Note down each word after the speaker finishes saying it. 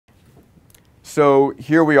So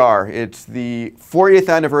here we are. It's the 40th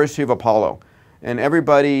anniversary of Apollo, and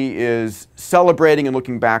everybody is celebrating and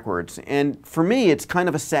looking backwards. And for me, it's kind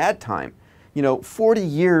of a sad time. 40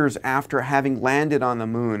 years after having landed on the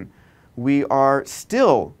moon, we are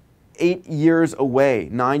still 8 years away,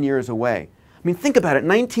 9 years away. I mean, think about it.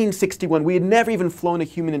 1961, we had never even flown a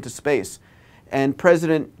human into space. And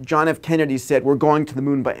President John F. Kennedy said, we're going to the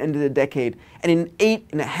moon by end of the decade. And in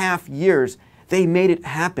 8.5 years, they made it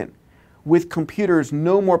happen with computers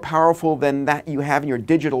no more powerful than that you have in your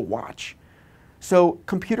digital watch. So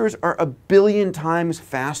computers are 1 billion times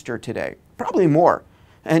faster today, probably more,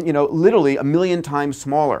 and literally 1 million times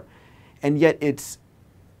smaller. And yet it's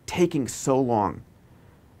taking so long.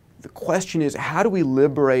 The question is, how do we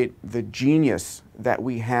liberate the genius that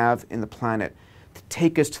we have in the planet to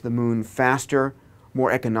take us to the moon faster,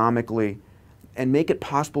 more economically, and make it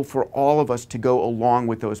possible for all of us to go along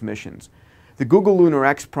with those missions? The Google Lunar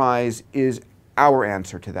X Prize is our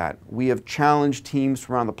answer to that. We have challenged teams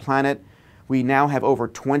from around the planet. We now have over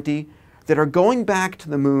 20 that are going back to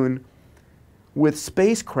the moon with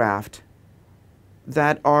spacecraft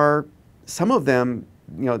that are, some of them,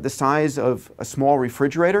 the size of a small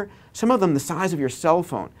refrigerator, some of them the size of your cell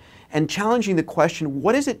phone, and challenging the question,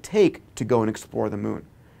 what does it take to go and explore the moon?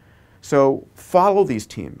 So follow these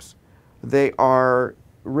teams. They are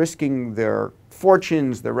risking their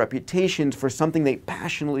fortunes, their reputations for something they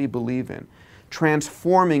passionately believe in,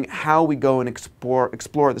 transforming how we go and explore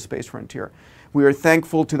the space frontier. We are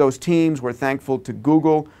thankful to those teams. We're thankful to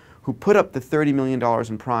Google, who put up the $30 million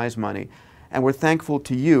in prize money. And we're thankful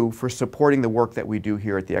to you for supporting the work that we do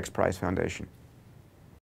here at the X Prize Foundation.